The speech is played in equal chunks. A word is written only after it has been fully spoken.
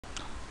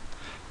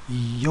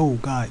Yo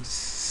guys,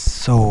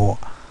 so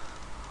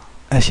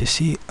as you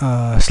see,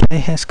 Slay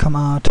has come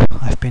out.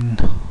 I've been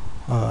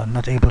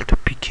not able to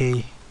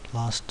PK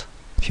last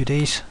few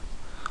days.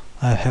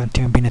 I haven't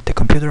even been at the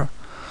computer.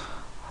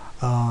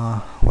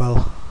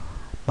 Well,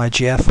 my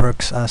GF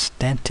works as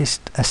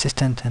dentist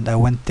assistant and I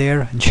went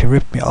there and she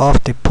ripped me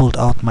off. They pulled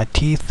out my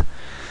teeth.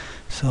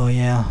 So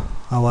yeah,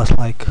 I was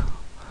like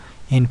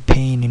in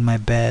pain in my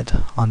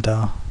bed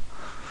under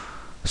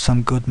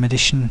some good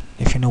medicine,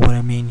 if you know what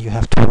I mean. You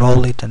have to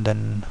roll it and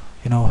then,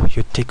 you know,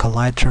 you take a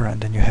lighter and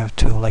then you have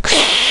to like if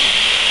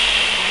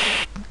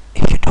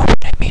you know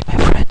what I mean, my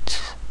friends.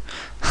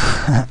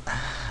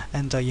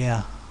 And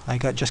yeah, I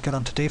just got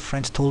on today.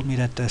 Friends told me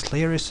that the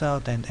Slayer is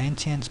out and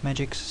Ancient's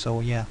magics, so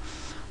yeah,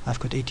 I've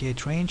got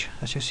 88 range,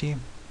 as you see.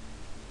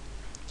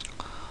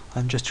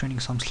 I'm just training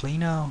some Slay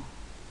now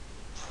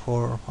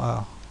for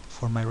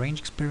my range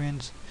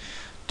experience.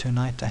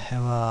 Tonight I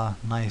have a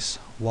nice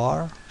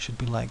war. Should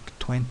be like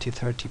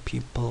 20-30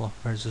 people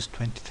versus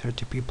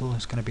 20-30 people.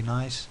 It's gonna be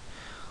nice,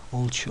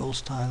 old show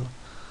style,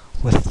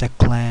 with the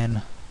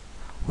clan.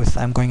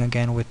 I'm going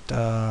again with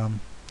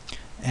MM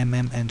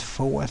and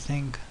Foe, I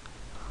think,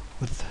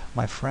 with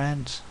my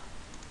friends.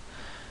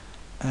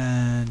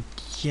 And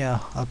yeah,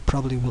 I'll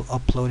probably will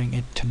uploading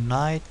it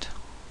tonight.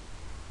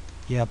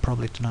 Yeah,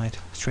 probably tonight,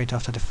 straight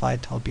after the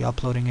fight I'll be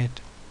uploading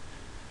it.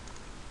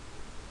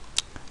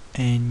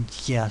 And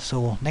yeah,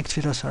 so next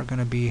videos are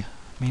gonna be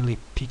mainly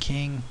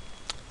PKing,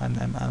 and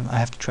I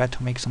have to try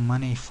to make some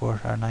money for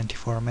our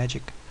 94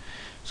 magic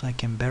so I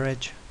can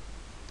barrage.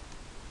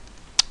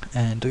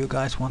 And do you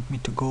guys want me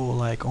to go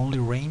like only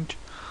range,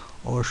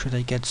 or should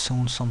I get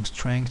soon some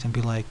strength and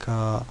be like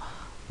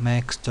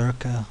Max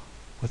Durka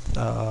with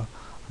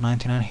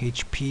 99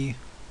 HP?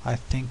 I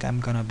think I'm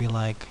gonna be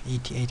like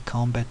 88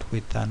 combat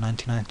with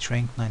 99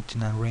 strength,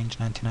 99 range,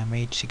 99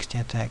 mage, 60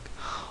 attack.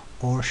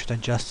 Or should I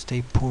just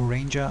stay poor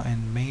ranger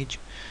and mage?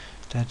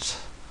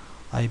 That's,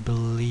 I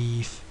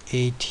believe,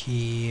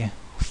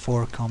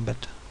 84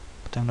 combat,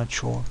 but I'm not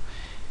sure.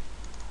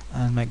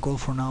 And my goal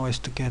for now is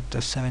to get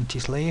the 70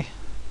 Slay,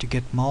 to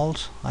get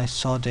mauls. I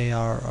saw they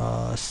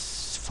are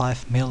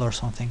 5 mil or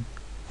something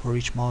for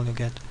each maul you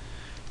get,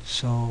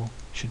 so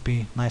should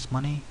be nice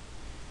money.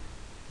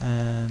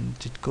 And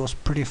it goes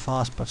pretty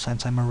fast, but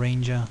since I'm a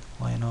ranger,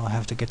 well, you know, I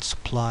have to get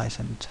supplies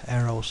and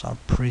arrows are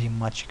pretty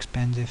much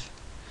expensive.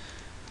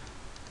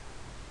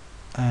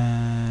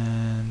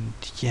 And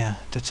yeah,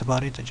 that's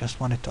about it. I just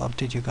wanted to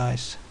update you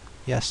guys.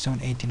 Yeah, soon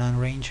 89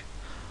 range.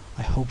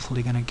 I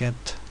hopefully gonna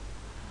get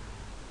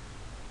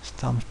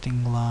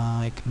something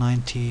like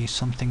 90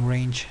 something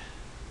range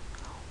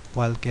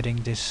while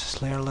getting this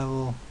Slayer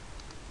level.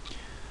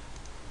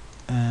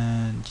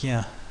 And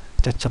yeah,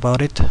 that's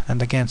about it. And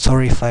again,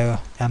 sorry if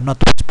I'm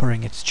not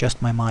whispering, it's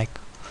just my mic.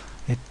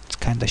 It's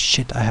kinda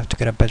shit, I have to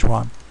get a better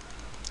one.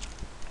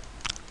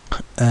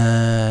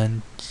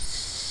 And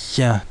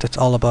yeah, that's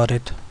all about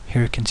it.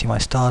 Here you can see my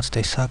stats,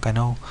 they suck, I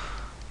know,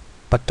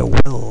 but the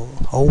will,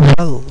 oh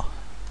well.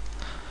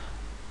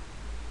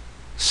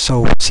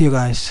 So see you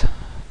guys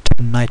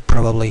tonight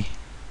probably.